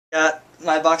Got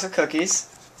my box of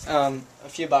cookies, a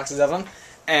few boxes of them,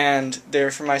 and they're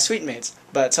for my sweetmates.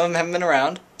 But some of them haven't been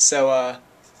around, so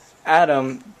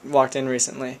Adam walked in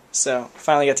recently, so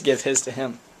finally got to give his to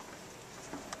him.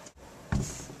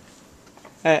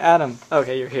 Hey, Adam.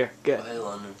 Okay, you're here. Good. Oh, hey,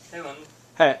 London. Hey, London.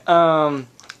 Hey,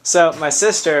 so my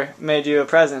sister made you a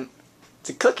present. It's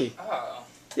a cookie. Oh.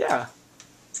 Yeah.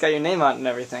 It's got your name on it and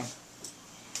everything.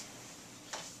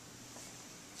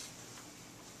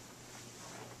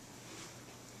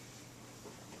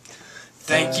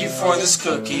 Thank you for this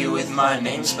cookie with my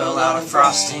name spelled out on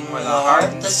frosting, with a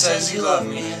heart that says you love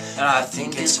me. And I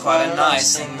think it's quite a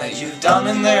nice thing that you've done.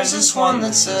 And there's this one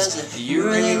that says that you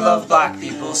really love black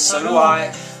people, so do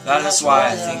I. That is why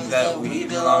I think that we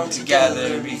belong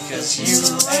together, because you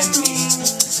and me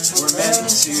were meant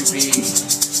to be.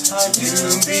 I do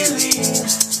believe.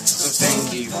 So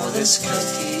thank you for this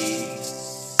cookie.